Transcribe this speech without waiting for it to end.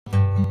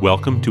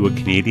Welcome to A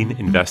Canadian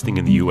Investing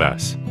in the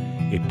U.S.,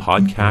 a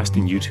podcast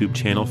and YouTube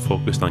channel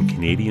focused on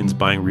Canadians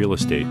buying real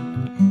estate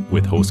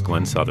with host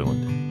Glenn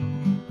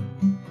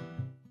Sutherland.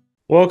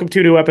 Welcome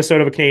to a new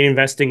episode of A Canadian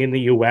Investing in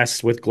the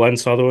U.S. with Glenn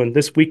Sutherland.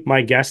 This week,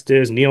 my guest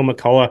is Neil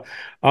McCullagh.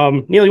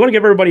 Neil, you want to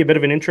give everybody a bit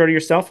of an intro to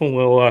yourself and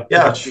we'll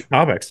get to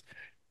topics.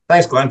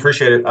 Thanks, Glenn.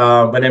 Appreciate it.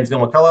 My name is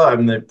Neil McCullagh.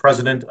 I'm the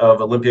president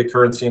of Olympia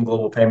Currency and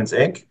Global Payments,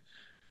 Inc.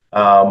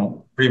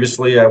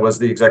 Previously, I was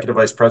the executive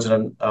vice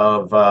president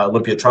of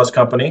Olympia Trust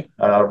Company,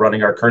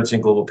 running our currency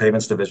and global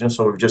payments division.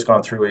 So we've just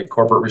gone through a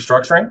corporate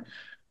restructuring.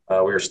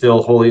 We are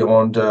still wholly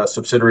owned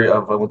subsidiary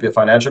of Olympia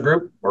Financial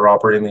Group. We're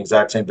operating the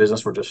exact same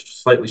business. We're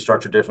just slightly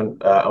structured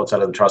different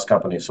outside of the trust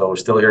company. So we're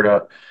still here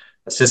to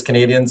assist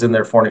Canadians in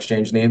their foreign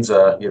exchange needs,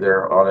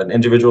 either on an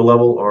individual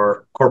level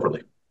or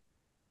corporately.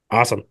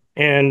 Awesome.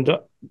 And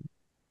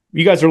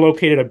you guys are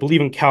located, I believe,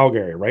 in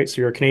Calgary, right?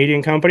 So you're a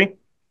Canadian company?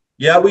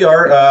 Yeah, we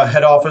are.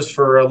 Head office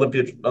for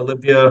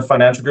Olympia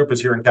Financial Group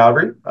is here in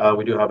Calgary.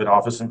 We do have an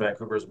office in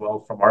Vancouver as well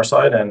from our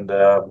side, and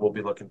we'll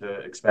be looking to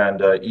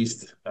expand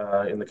east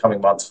in the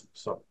coming months.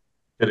 So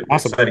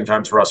awesome. Exciting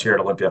times for us here at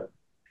Olympia.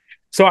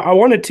 So I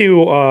wanted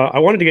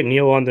to get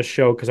Neil on the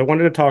show because I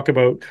wanted to talk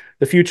about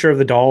the future of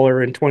the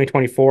dollar in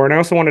 2024, and I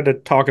also wanted to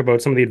talk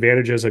about some of the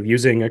advantages of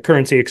using a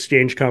currency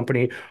exchange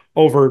company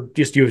over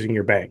just using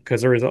your bank,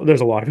 because there's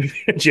a lot of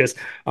advantages,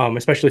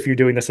 especially if you're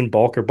doing this in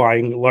bulk or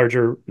buying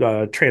larger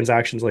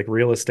transactions like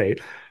real estate.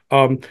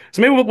 So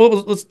maybe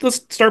let's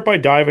start by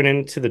diving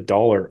into the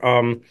dollar.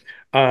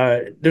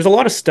 There's a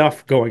lot of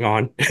stuff going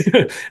on.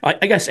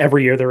 I guess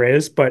every year there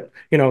is, but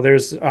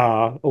there's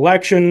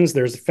elections,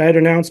 there's Fed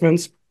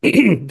announcements.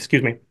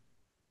 Excuse me.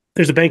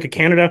 There's a Bank of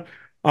Canada.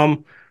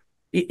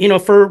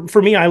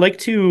 For me, I like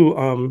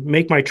to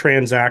make my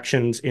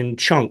transactions in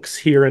chunks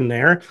here and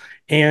there.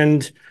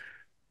 And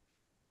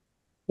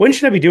when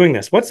should I be doing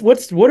this? What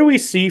do we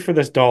see for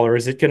this dollar?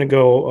 Is it going to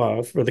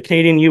go for the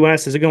Canadian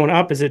US? Is it going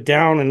up? Is it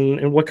down?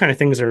 And what kind of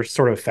things are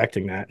sort of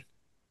affecting that?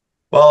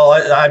 Well,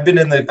 I've been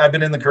in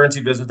the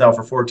currency business now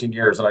for 14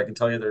 years, and I can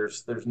tell you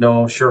there's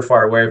no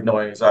surefire way of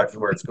knowing exactly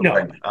where it's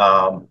going.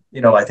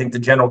 No. I think the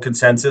general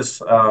consensus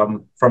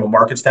from a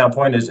market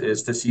standpoint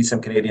is to see some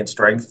Canadian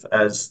strength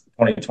as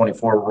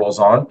 2024 rolls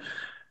on.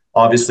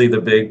 Obviously, the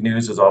big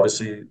news is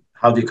obviously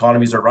how the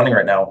economies are running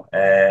right now,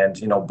 and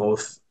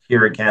both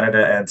here in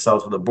Canada and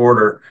south of the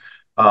border,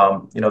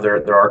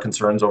 there are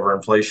concerns over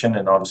inflation,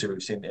 and obviously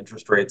we've seen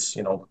interest rates,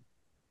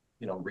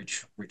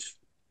 reach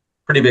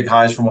pretty big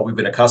highs from what we've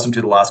been accustomed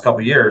to the last couple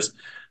of years.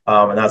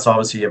 And that's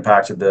obviously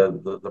impacted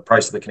the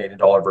price of the Canadian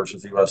dollar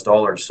versus the US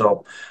dollar.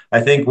 So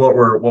I think what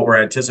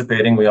we're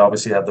anticipating, we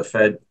obviously have the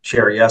Fed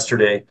chair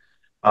yesterday,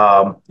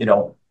 kind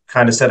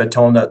of set a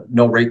tone that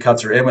no rate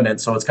cuts are imminent.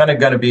 So it's kind of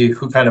going to be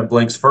who kind of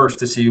blinks first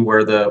to see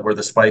where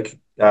the spike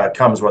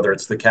comes, whether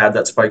it's the CAD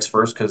that spikes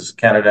first because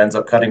Canada ends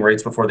up cutting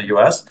rates before the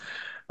US.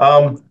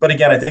 But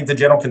again, I think the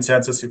general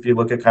consensus, if you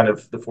look at kind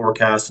of the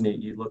forecast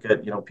and you look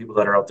at, people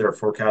that are out there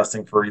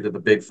forecasting for either the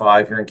big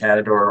five here in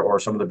Canada or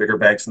some of the bigger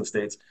banks in the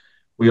States,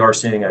 we are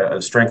seeing a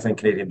strengthening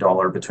Canadian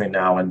dollar between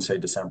now and say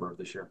December of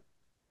this year.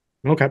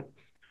 Okay.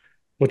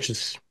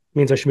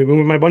 Means I should be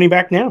moving my money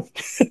back now.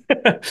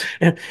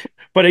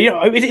 But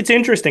it's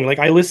interesting. Like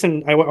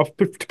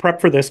to prep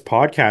for this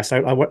podcast,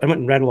 I went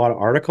and read a lot of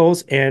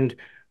articles, and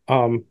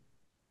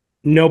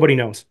nobody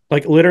knows.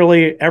 Like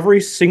literally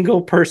every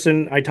single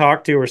person I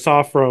talked to or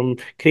saw from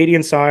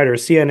Canadian side or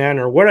CNN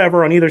or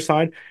whatever on either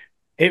side,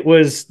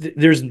 there's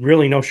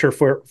really no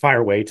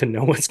surefire way to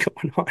know what's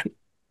going on.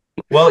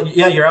 Well,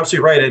 yeah, you're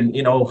absolutely right.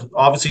 And,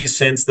 obviously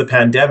since the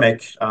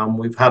pandemic,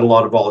 we've had a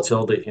lot of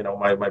volatility.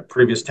 My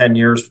previous 10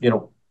 years,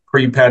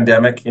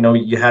 pre-pandemic,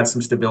 you had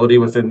some stability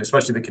within,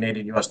 especially the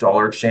Canadian US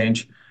dollar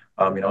exchange.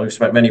 We've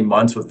spent many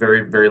months with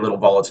very, very little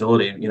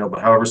volatility,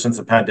 but however, since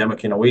the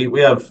pandemic, we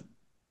have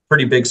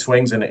pretty big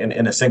swings in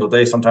a single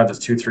day. Sometimes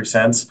it's 2-3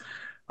 cents,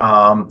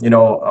 on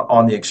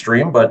the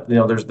extreme, but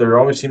there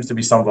always seems to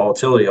be some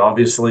volatility.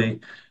 Obviously,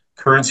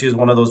 currency is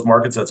one of those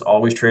markets that's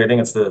always trading.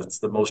 It's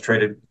the most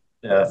traded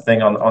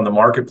thing on the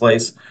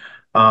marketplace,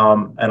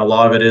 and a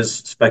lot of it is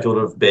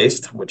speculative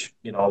based, which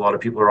a lot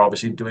of people are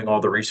obviously doing all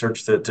the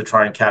research to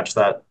try and catch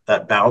that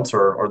bounce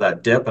or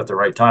that dip at the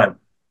right time.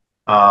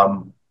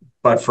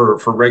 But for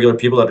regular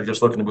people that are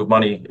just looking to move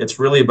money, it's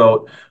really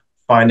about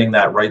finding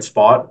that right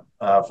spot.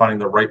 Finding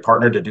the right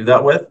partner to do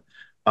that with,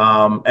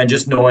 and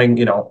just knowing,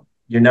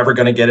 you're never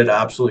going to get it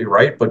absolutely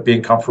right, but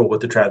being comfortable with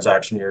the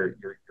transaction you're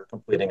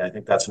completing. I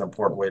think that's an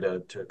important way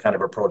to kind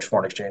of approach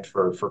foreign exchange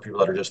for people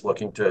that are just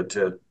looking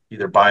to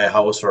either buy a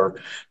house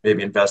or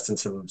maybe invest in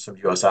some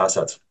U.S.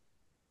 assets.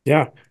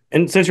 Yeah,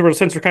 and since we're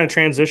kind of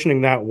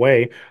transitioning that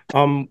way,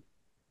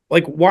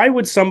 why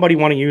would somebody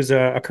want to use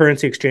a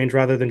currency exchange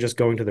rather than just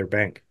going to their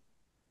bank?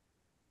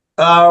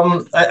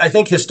 I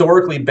think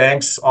historically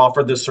banks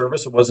offered this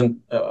service. It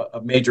wasn't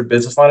a major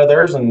business line of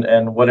theirs.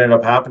 And what ended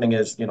up happening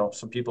is,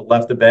 some people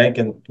left the bank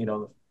and,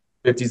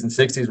 50s and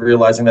 60s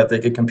realizing that they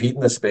could compete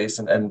in this space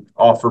and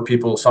offer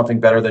people something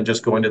better than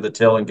just going to the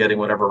till and getting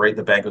whatever rate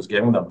the bank was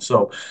giving them.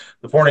 So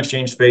the foreign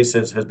exchange space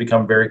has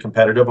become very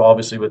competitive,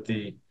 obviously with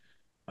the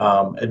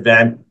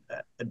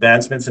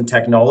advancements in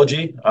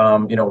technology.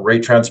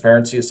 Rate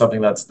transparency is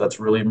something that's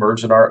really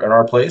emerged in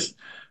our place.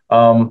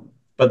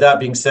 But that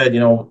being said,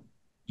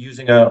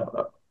 using a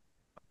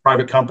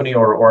private company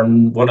or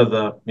one of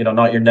the,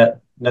 not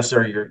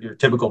necessarily your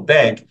typical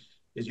bank,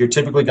 is you're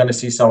typically going to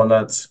see someone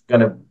that's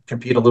going to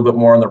compete a little bit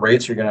more on the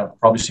rates. You're going to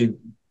probably see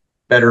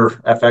better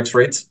FX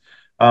rates.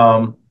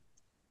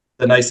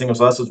 The nice thing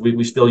with us is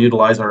we still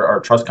utilize our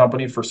trust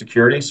company for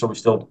security, so we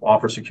still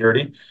offer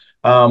security.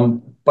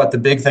 But the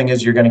big thing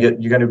is you're going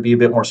to be a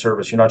bit more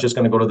service. You're not just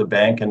going to go to the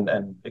bank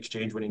and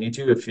exchange when you need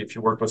to. If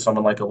you work with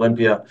someone like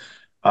Olympia,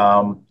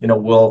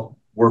 we'll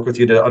work with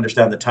you to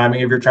understand the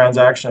timing of your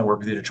transaction and work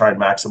with you to try and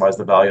maximize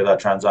the value of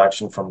that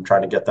transaction from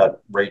trying to get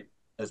that rate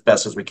as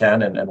best as we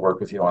can and work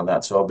with you on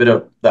that. So a bit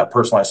of that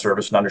personalized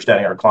service and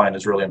understanding our client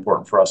is really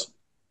important for us.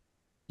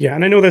 Yeah,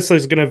 and I know this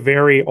is going to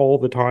vary all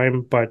the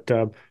time, but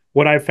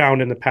what I've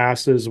found in the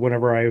past is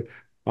whenever I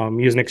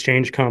use an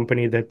exchange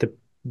company, that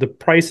the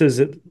price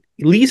is at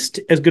least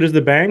as good as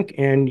the bank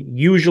and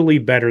usually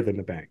better than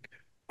the bank.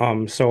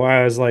 So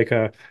as like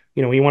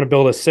you want to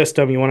build a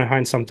system, you want to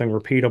find something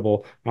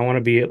repeatable. I want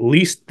to be at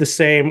least the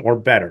same or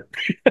better.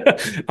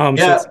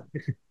 Yeah.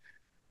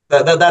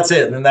 That's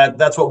it, and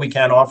that's what we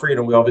can offer.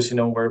 We obviously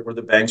know where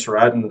the banks are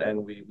at,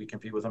 and we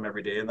compete with them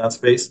every day in that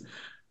space.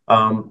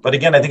 But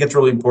again, I think it's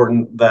really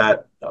important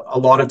that a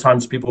lot of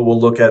times people will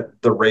look at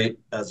the rate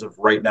as of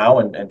right now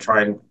and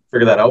try and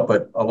figure that out.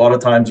 But a lot of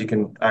times you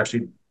can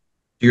actually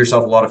do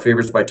yourself a lot of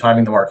favors by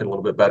timing the market a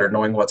little bit better,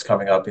 knowing what's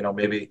coming up.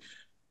 Maybe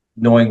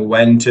knowing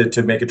when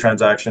to make a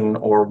transaction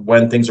or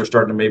when things are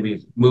starting to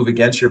maybe move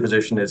against your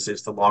position is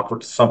to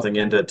lock something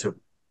in to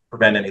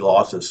prevent any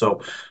losses.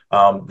 So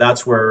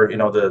that's where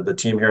the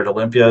team here at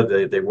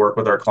Olympia, they work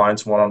with our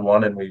clients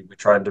one-on-one, and we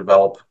try and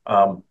develop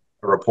a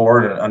rapport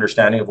and an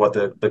understanding of what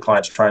the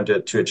client's trying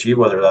to achieve,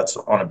 whether that's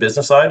on a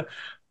business side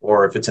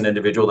or if it's an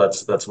individual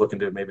that's looking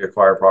to maybe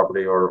acquire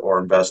property or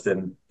invest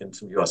in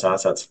some U.S.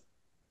 assets.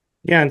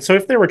 Yeah, and so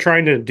if they were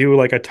trying to do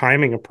like a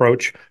timing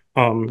approach,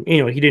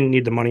 he didn't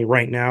need the money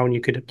right now, and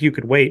you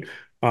could wait.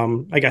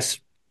 I guess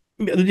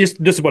this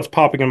is what's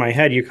popping in my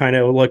head. You kind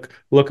of look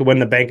at when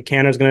the Bank of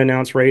Canada is going to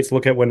announce rates,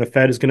 look at when the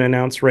Fed is going to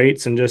announce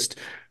rates, and just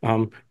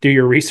do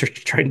your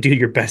research, try and do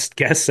your best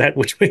guess at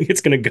which way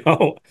it's going to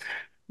go.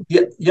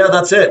 Yeah,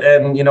 that's it.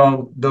 And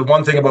the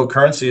one thing about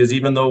currency is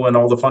even though when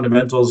all the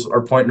fundamentals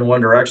are pointing in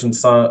one direction,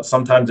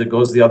 sometimes it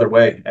goes the other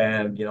way.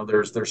 And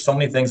there's so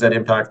many things that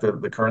impact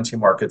the currency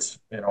markets.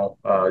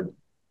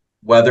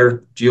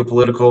 Weather,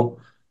 geopolitical,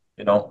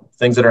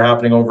 things that are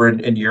happening over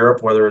in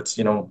Europe, whether it's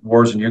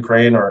wars in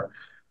Ukraine or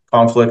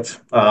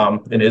conflict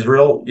in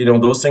Israel.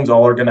 Those things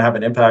all are going to have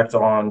an impact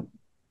on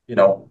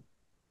the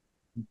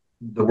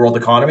world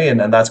economy, and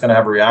that's going to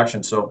have a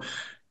reaction. So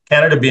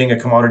Canada being a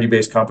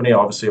commodity-based company,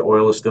 obviously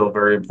oil is still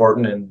very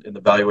important in the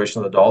valuation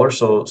of the dollar.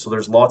 So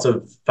there's lots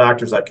of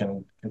factors that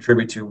can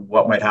contribute to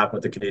what might happen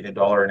with the Canadian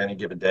dollar in any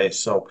given day.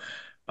 So,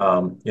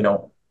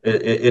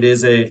 it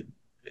is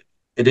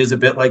a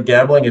bit like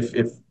gambling.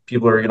 If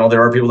people are,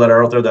 there are people that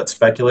are out there that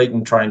speculate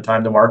and try and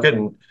time the market,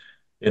 and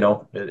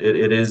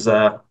it is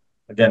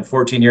again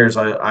 14 years.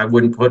 I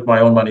wouldn't put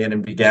my own money in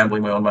and be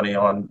gambling my own money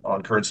on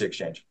currency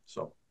exchange.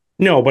 So.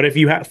 No, but if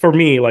you have, for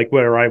me, like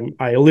where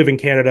I live in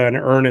Canada and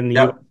earn in the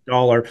US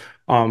dollar,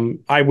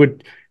 I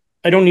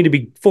don't need to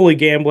be fully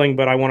gambling,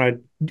 but I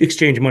want to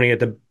exchange money at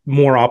the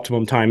more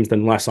optimum times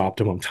than less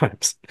optimum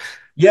times.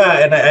 Yeah,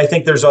 and I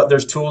think there's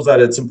tools that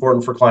it's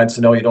important for clients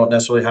to know. You don't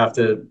necessarily have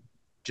to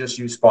just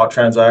use spot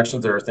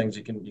transactions. There are things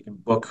you can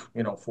book,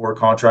 forward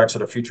contracts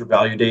at a future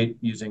value date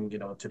using,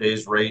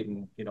 today's rate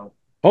and,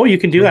 Oh, you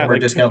can do that,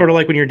 like sort of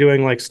like when you're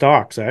doing like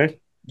stocks, eh?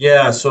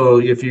 Yeah. So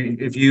if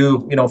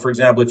you for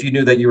example, if you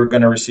knew that you were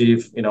going to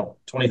receive,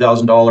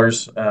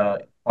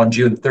 $20,000 on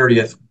June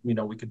 30th,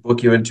 we could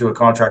book you into a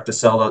contract to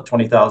sell at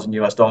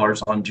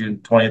 $20,000 on June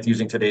 20th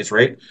using today's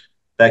rate.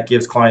 That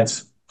gives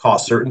clients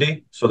cost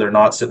certainty, so they're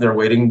not sitting there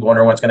waiting,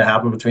 wondering what's going to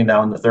happen between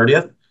now and the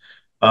 30th.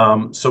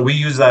 So we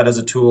use that as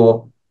a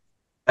tool.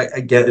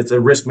 I get it's a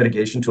risk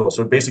mitigation tool,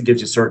 so it basically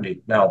gives you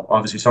certainty. Now,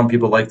 obviously, some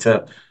people like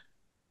to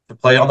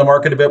play on the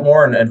market a bit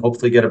more and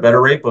hopefully get a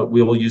better rate, but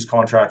we will use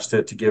contracts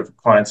to give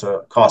clients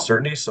a cost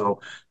certainty.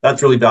 So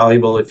that's really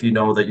valuable if you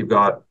know that you've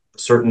got a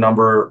certain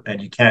number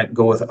and you can't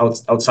go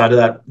outside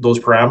of those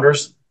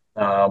parameters,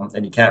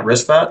 and you can't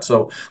risk that.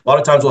 So a lot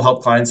of times we'll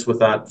help clients with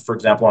that, for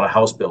example, on a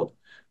house build.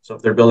 So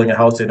if they're building a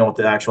house, they know what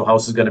the actual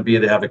house is going to be.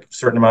 They have a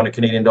certain amount of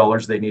Canadian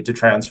dollars they need to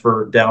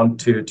transfer down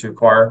to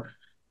acquire,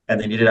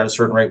 and they need it at a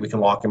certain rate. We can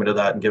lock them into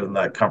that and give them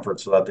that comfort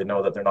so that they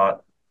know that they're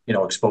not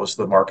exposed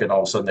to the market, and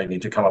all of a sudden they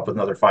need to come up with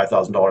another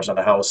 $5,000 on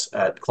a house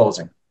at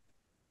closing.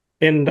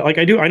 And like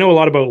I know a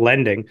lot about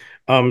lending.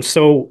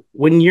 So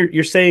when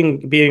you're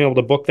saying being able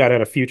to book that at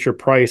a future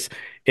price,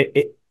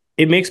 it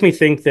makes me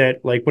think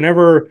that like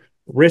whenever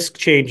risk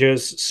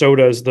changes, so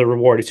does the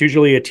reward. It's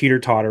usually a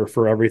teeter-totter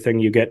for everything.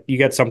 You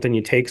get something,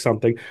 you take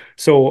something.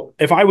 So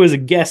if I was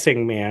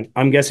guessing, man,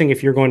 I'm guessing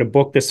if you're going to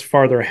book this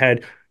farther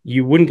ahead,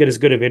 you wouldn't get as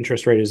good of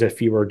interest rate as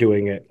if you were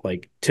doing it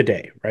like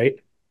today, right?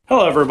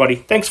 Hello, everybody.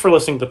 Thanks for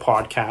listening to the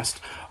podcast.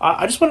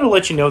 I just wanted to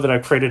let you know that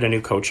I've created a new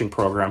coaching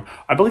program.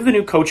 I believe the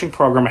new coaching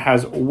program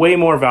has way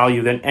more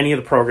value than any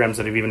of the programs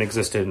that have even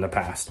existed in the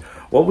past.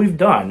 What we've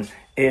done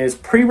is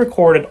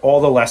pre-recorded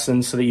all the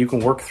lessons so that you can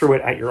work through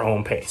it at your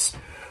own pace,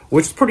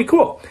 which is pretty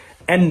cool.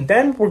 And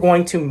then we're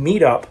going to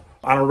meet up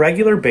on a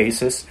regular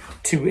basis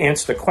to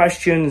answer the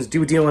questions,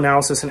 do deal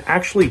analysis, and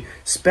actually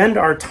spend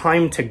our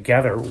time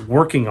together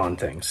working on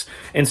things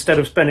instead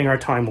of spending our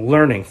time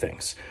learning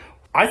things.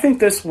 I think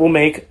this will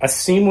make a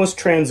seamless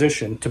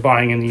transition to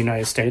buying in the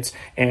United States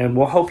and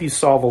will help you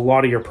solve a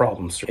lot of your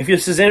problems. If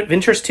this is of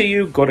interest to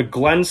you, go to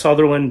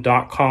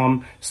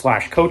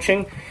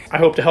glensutherland.com/coaching. I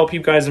hope to help you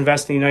guys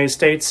invest in the United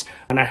States,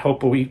 and I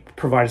hope we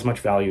provide as much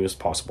value as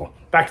possible.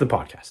 Back to the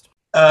podcast.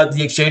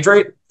 The exchange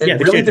rate,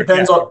 it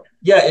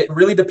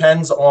really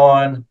depends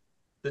on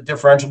the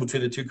differential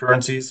between the two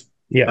currencies.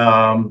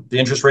 The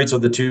interest rates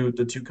of the two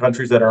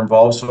countries that are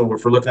involved. So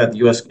if we're looking at the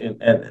US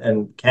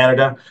and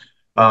Canada,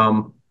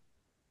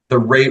 the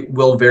rate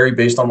will vary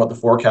based on what the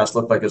forecast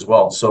look like as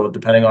well. So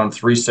depending on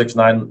 3, 6,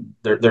 9,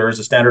 there is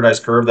a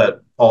standardized curve that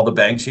all the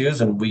banks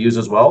use and we use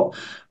as well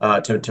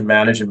to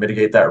manage and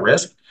mitigate that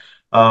risk.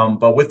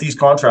 But with these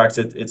contracts,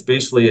 it's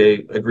basically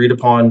a agreed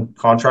upon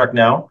contract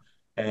now.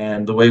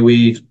 And the way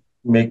we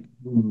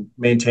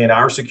maintain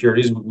our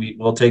securities, we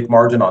will take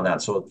margin on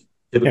that. So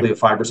typically a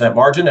 5%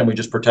 margin, and we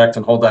just protect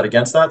and hold that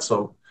against that.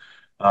 So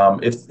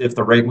if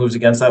the rate moves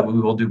against that, we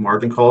will do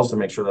margin calls to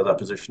make sure that that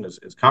position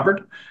is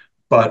covered.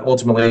 But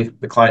ultimately,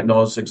 the client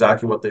knows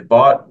exactly what they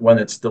bought, when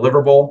it's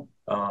deliverable.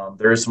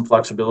 There is some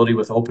flexibility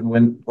with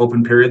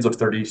open periods of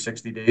 30,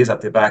 60 days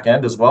at the back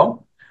end as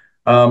well.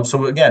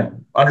 So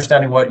again,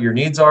 understanding what your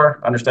needs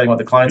are, understanding what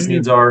the client's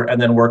needs are, and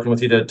then working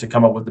with you to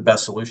come up with the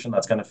best solution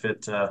that's going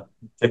to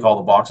tick all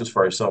the boxes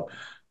for you. So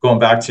going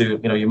back to,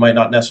 you might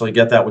not necessarily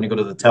get that when you go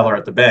to the teller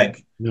at the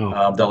bank.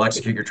 No. They'll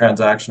execute your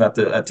transaction at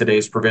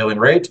today's prevailing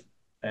rate,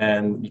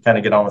 and you kind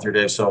of get on with your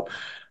day. So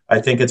I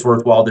think it's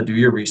worthwhile to do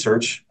your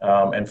research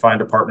and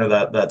find a partner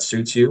that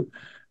suits you.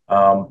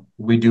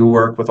 We do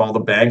work with all the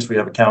banks. We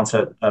have accounts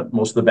at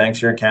most of the banks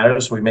here in Canada,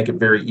 so we make it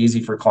very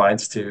easy for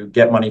clients to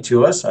get money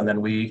to us, and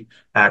then we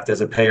act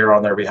as a payer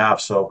on their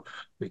behalf. So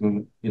we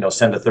can,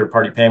 send a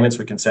third-party payments.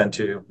 We can send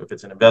to, if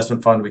it's an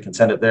investment fund, we can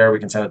send it there. We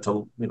can send it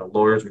to,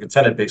 lawyers. We can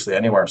send it basically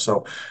anywhere.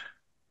 So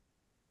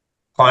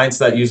clients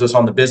that use us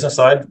on the business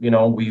side,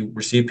 we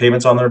receive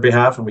payments on their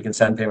behalf and we can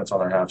send payments on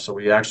their behalf. So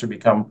we actually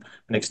become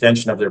an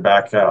extension of their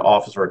back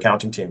office or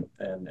accounting team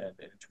and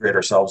integrate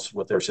ourselves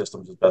with their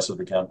systems as best as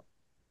we can.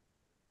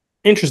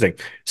 Interesting.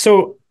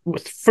 So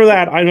for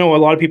that, I know a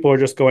lot of people are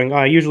just going,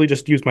 I usually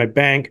just use my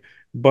bank,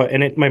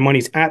 my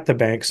money's at the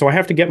bank. So I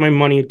have to get my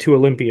money to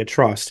Olympia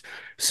Trust.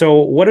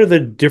 So what are the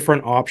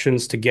different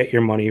options to get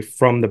your money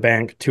from the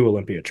bank to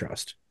Olympia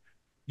Trust?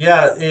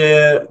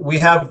 Yeah, we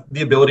have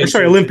the ability.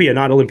 Sorry, Olympia,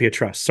 not Olympia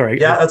Trust. Sorry.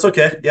 Yeah, that's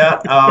okay.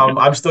 Yeah,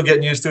 I'm still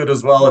getting used to it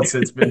as well.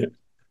 It's been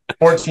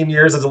 14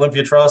 years as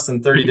Olympia Trust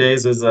and 30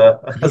 days as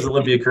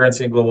Olympia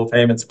Currency and Global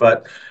Payments.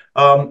 But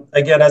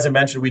again, as I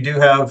mentioned, we do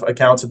have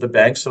accounts at the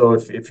bank. So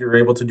if you're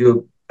able to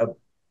do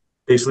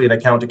basically an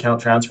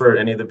account-to-account transfer at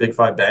any of the big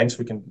 5 banks,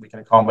 we can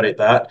accommodate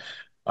that.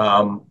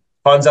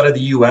 Funds out of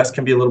the U.S.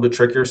 can be a little bit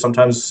trickier.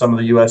 Sometimes some of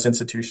the U.S.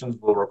 institutions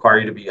will require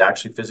you to be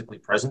actually physically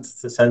present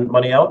to send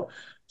money out.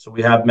 So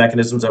we have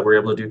mechanisms that we're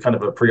able to do kind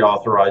of a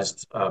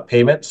pre-authorized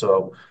payment.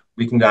 So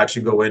we can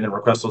actually go in and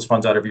request those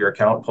funds out of your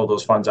account, pull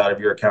those funds out of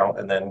your account,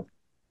 and then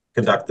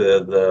conduct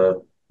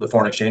the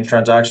foreign exchange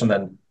transaction,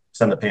 then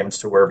send the payments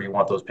to wherever you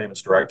want those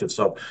payments directed.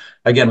 So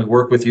again, we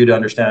work with you to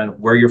understand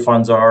where your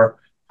funds are,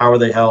 how are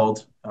they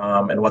held,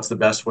 and what's the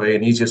best way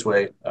and easiest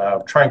way.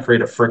 Try and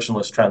create a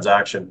frictionless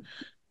transaction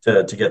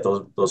to get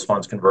those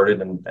funds converted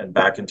and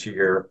back into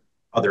your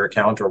other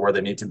account or where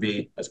they need to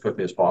be as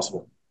quickly as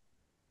possible.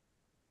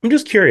 I'm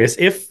just curious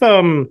if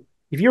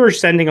you were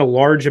sending a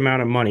large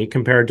amount of money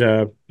compared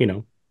to,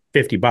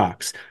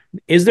 $50,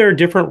 is there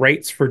different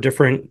rates for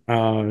different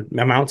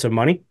amounts of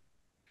money?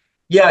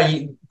 Yeah,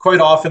 quite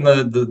often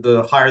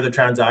the higher the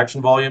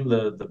transaction volume,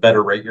 the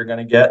better rate you're going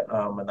to get,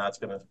 and that's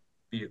going to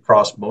be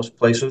across most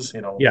places.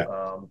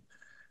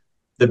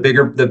 The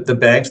bigger the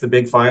banks, the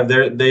big 5,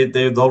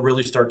 they'll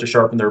really start to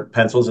sharpen their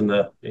pencils in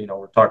the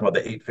we're talking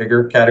about the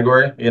 8-figure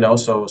category.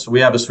 So we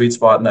have a sweet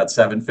spot in that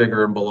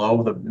 7-figure and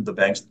below. The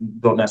banks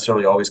don't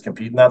necessarily always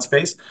compete in that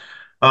space,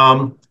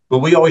 but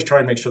we always try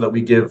and make sure that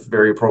we give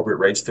very appropriate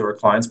rates to our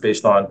clients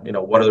based on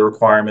what are the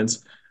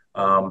requirements.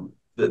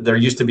 There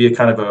used to be a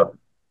kind of a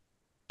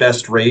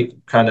best rate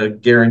kind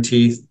of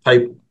guarantee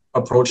type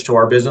approach to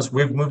our business.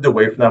 We've moved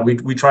away from that.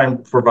 We try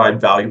and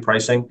provide value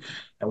pricing,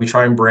 and we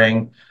try and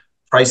bring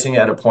pricing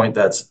at a point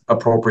that's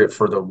appropriate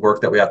for the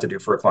work that we have to do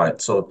for a client.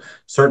 So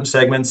certain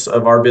segments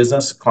of our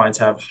business, clients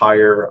have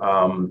higher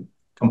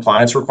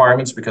compliance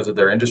requirements because of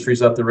their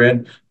industries that they're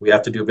in. We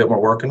have to do a bit more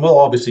work, and we'll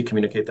obviously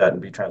communicate that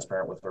and be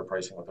transparent with our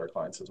pricing with our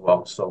clients as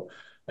well. So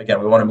again,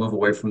 we want to move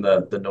away from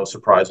the no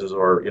surprises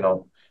or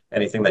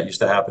anything that used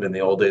to happen in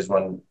the old days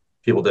when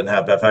people didn't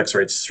have FX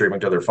rates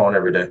streaming to their phone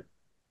every day.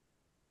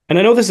 And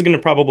I know this is going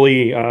to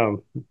probably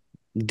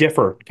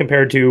differ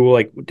compared to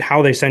like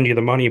how they send you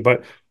the money,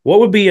 but what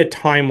would be a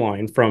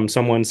timeline from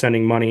someone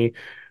sending money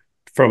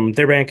from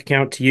their bank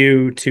account to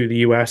you to the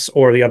US,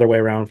 or the other way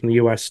around from the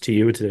US to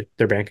you to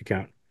their bank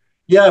account?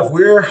 Yeah,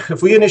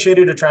 if we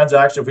initiated a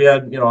transaction, if we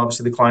had,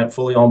 obviously the client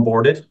fully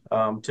onboarded,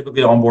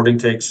 typically onboarding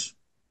takes,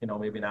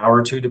 maybe an hour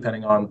or two,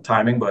 depending on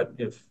timing. But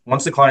if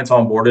once the client's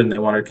onboarded and they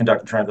want to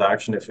conduct a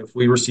transaction, if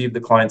we receive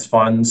the client's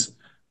funds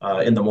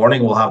in the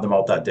morning, we'll have them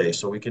out that day.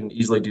 So we can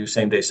easily do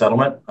same day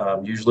settlement.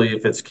 Usually,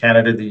 if it's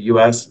Canada, the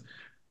US,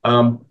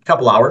 a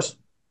couple hours.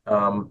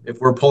 If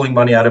we're pulling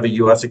money out of a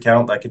US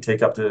account, that could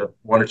take up to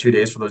 1 or 2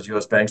 days for those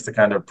US banks to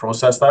kind of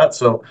process that.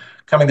 So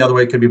coming the other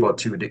way could be about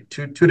two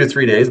to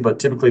 3 days, but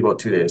typically about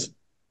 2 days.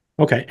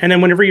 Okay. And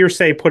then whenever you're,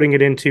 say, putting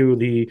it into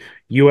the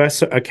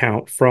US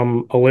account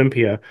from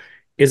Olympia,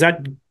 is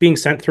that being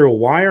sent through a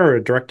wire or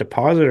a direct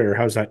deposit, or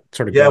how's that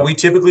sort of Yeah, going? we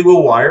typically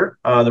will wire.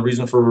 The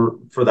reason for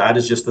that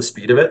is just the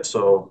speed of it.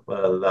 So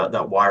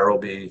that wire will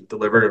be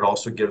delivered. It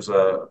also gives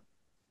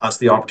us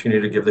the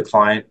opportunity to give the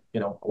client,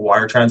 a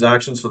wire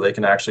transaction, so they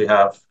can actually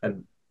have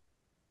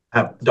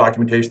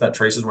documentation that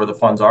traces where the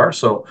funds are.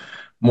 So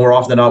more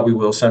often than not, we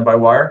will send by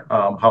wire.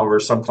 However,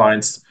 some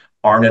clients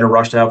aren't in a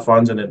rush to have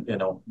funds, and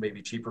it, may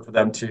be cheaper for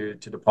them to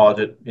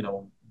deposit,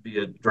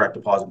 via direct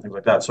deposit, things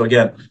like that. So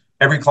again,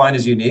 every client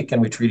is unique,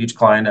 and we treat each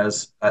client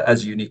as a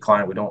unique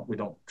client. We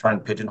don't try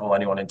and pigeonhole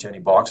anyone into any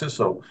boxes.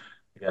 So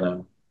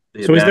again,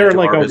 the So is there advantage of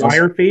like our a business.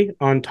 wire fee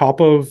on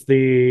top of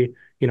the,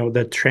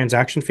 the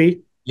transaction fee?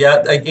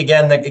 Yeah,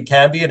 again, it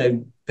can be, and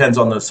it depends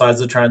on the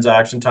size of the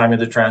transaction, time of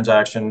the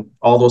transaction.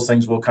 All those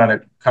things will kind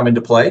of come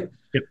into play.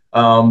 Yep.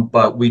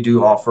 But we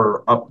do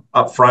offer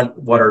upfront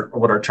what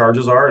our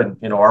charges are,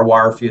 and our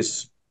wire fee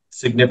is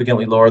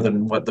significantly lower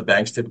than what the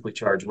banks typically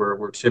charge.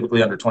 We're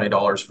typically under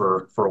 $20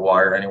 for a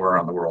wire anywhere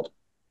around the world.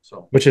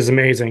 So, Which is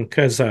amazing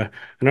because I'm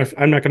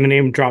not going to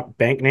name drop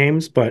bank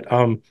names, but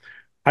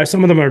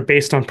some of them are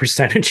based on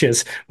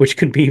percentages, which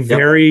can be yep.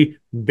 very,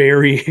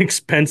 very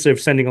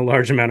expensive sending a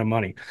large amount of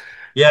money.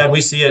 Yeah, and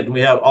we see it. And we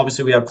have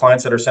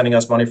clients that are sending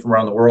us money from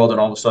around the world, and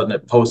all of a sudden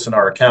it posts in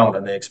our account,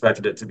 and they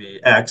expected it to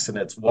be X, and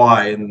it's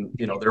Y, and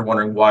they're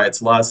wondering why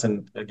it's less.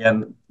 And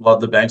again, a lot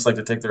of the banks like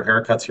to take their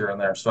haircuts here and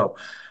there. So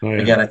Oh,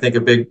 yeah. again, I think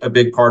a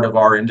big part of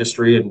our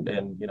industry,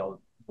 and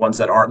ones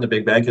that aren't in the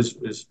big bank,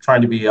 is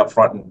trying to be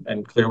upfront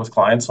and clear with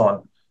clients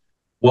on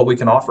what we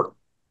can offer.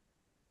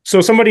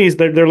 So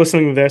they're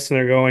listening to this and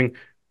they're going,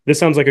 this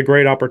sounds like a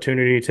great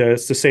opportunity to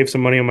save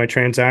some money on my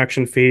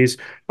transaction fees.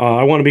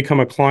 I want to become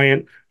a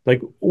client. Like,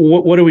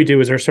 what do we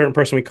do? Is there a certain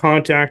person we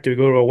contact? Do we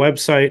go to a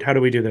website? How do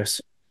we do this?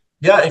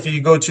 Yeah, if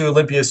you go to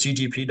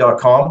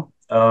olympiacgp.com,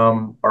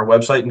 our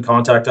website, and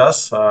contact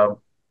us. Did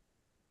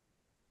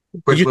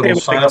Quick you say it little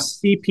was sign like up.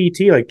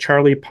 CPT, like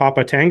Charlie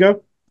Papa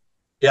Tango?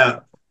 Yeah.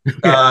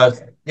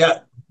 Okay. Yeah.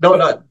 No,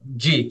 not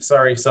G.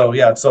 Sorry. So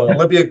yeah. So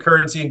Olympia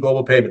Currency and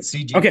Global Payments,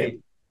 CGP. Okay.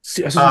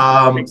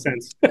 That makes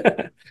sense.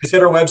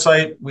 Visit our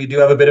website. We do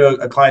have a bit of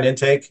a client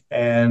intake,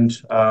 and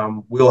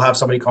we'll have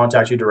somebody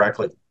contact you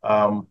directly.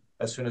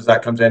 As soon as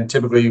that comes in,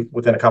 typically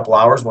within a couple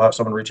hours, we'll have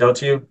someone reach out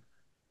to you.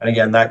 And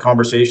again, that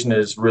conversation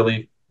is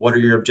really, what are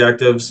your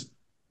objectives?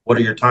 What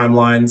are your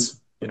timelines?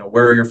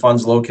 Where are your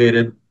funds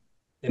located?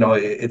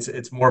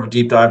 It's more of a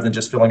deep dive than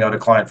just filling out a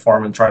client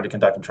form and trying to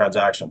conduct a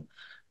transaction.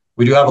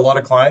 We do have a lot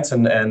of clients,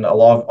 and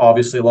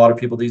obviously a lot of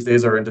people these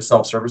days are into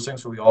self-servicing.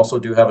 So we also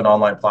do have an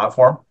online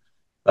platform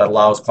that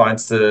allows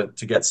clients to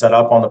get set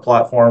up on the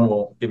platform.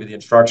 We'll give you the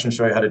instructions,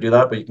 show you how to do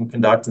that, but you can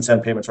conduct and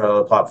send payments right out of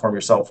the platform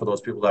yourself for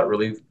those people that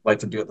really like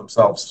to do it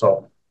themselves.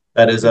 So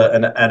that is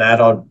an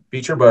add-on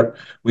feature, but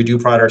we do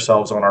pride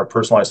ourselves on our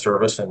personalized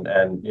service, and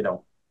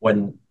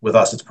when with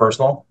us it's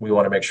personal. We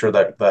want to make sure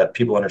that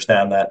people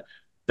understand that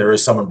there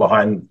is someone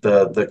behind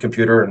the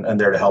computer and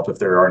there to help if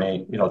there are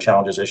any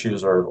challenges,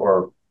 issues,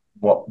 or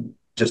what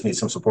just need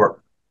some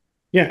support.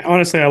 Yeah,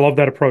 honestly, I love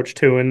that approach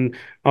too. And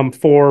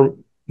for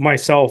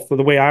myself,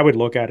 the way I would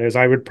look at it is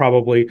I would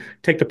probably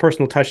take the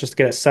personal touch just to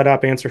get it set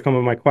up, answer some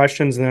of my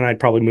questions, and then I'd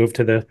probably move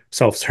to the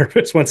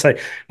self-service once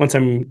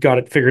I'm got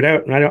it figured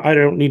out, and I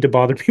don't need to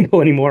bother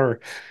people anymore.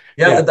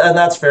 Yeah, and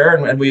that's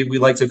fair, and we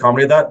like to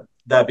accommodate that.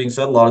 That being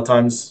said, a lot of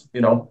times,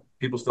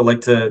 people still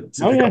like to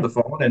pick up the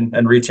phone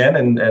and reach in,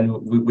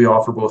 and we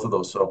offer both of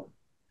those. So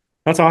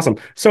that's awesome.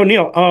 So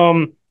Neil,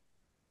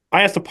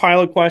 I asked a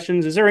pile of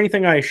questions. Is there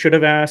anything I should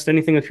have asked?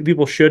 Anything that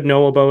people should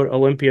know about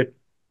Olympia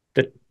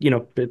that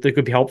that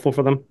could be helpful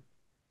for them?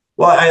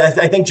 Well,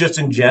 I think just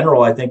in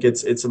general, I think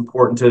it's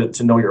important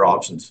to know your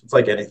options. It's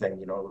like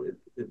anything,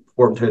 it's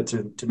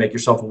important to make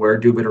yourself aware,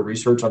 do a bit of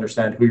research,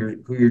 understand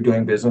who you're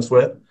doing business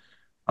with.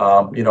 A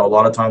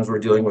lot of times we're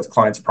dealing with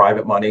clients'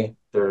 private money.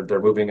 They're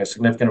moving a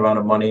significant amount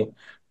of money.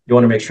 You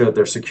want to make sure that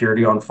there's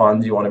security on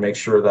funds. You want to make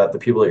sure that the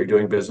people that you're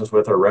doing business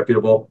with are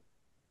reputable,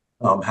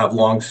 have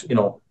long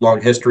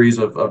histories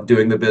of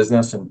doing the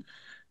business. And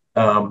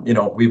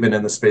we've been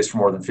in the space for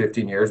more than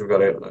 15 years. We've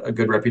got a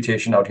good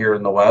reputation out here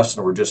in the West,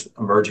 and we're just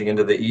emerging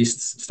into the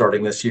East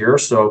starting this year.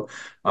 So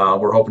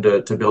we're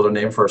hoping to build a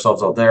name for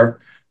ourselves out there.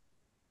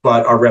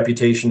 But our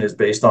reputation is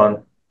based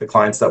on the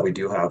clients that we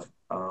do have.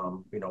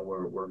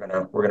 We're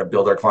gonna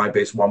build our client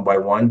base one by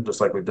one,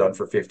 just like we've done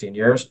for 15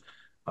 years.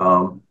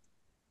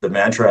 The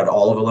mantra at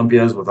all of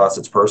Olympia is, with us,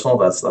 it's personal.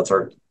 That's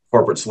our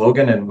corporate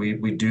slogan, and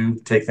we do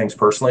take things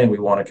personally, and we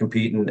want to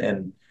compete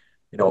and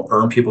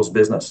earn people's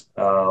business.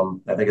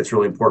 I think it's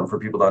really important for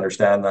people to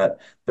understand that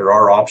there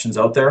are options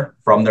out there,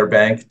 from their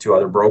bank to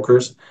other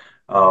brokers.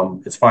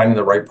 It's finding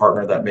the right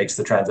partner that makes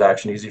the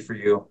transaction easy for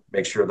you,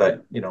 make sure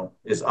that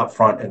is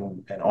upfront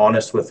and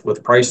honest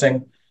with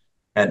pricing,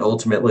 and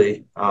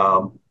ultimately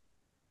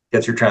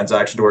gets your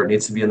transaction to where it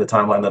needs to be in the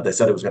timeline that they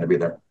said it was going to be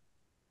there.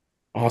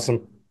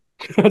 Awesome.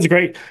 That's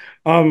great.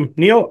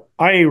 Neil,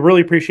 I really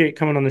appreciate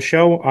coming on the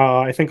show.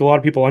 I think a lot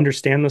of people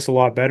understand this a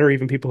lot better,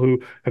 even people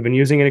who have been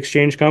using an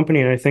exchange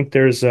company. And I think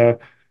there's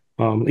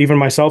even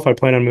myself, I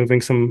plan on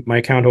moving my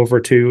account over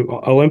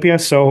to Olympia.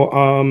 So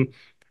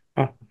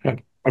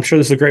I'm sure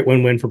this is a great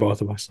win-win for both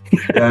of us.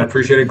 Yeah, I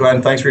appreciate it,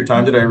 Glenn. Thanks for your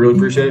time today. I really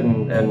appreciate it.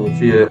 And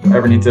if you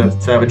ever need to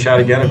have a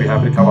chat again, I'd be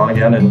happy to come on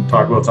again and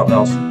talk about something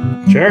else.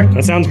 Sure.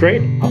 That sounds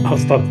great. I'll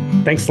stop.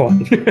 Thanks a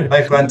lot.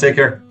 Thanks, Glenn. Take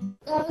care.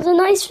 That was a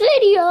nice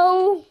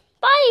video.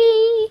 Bye.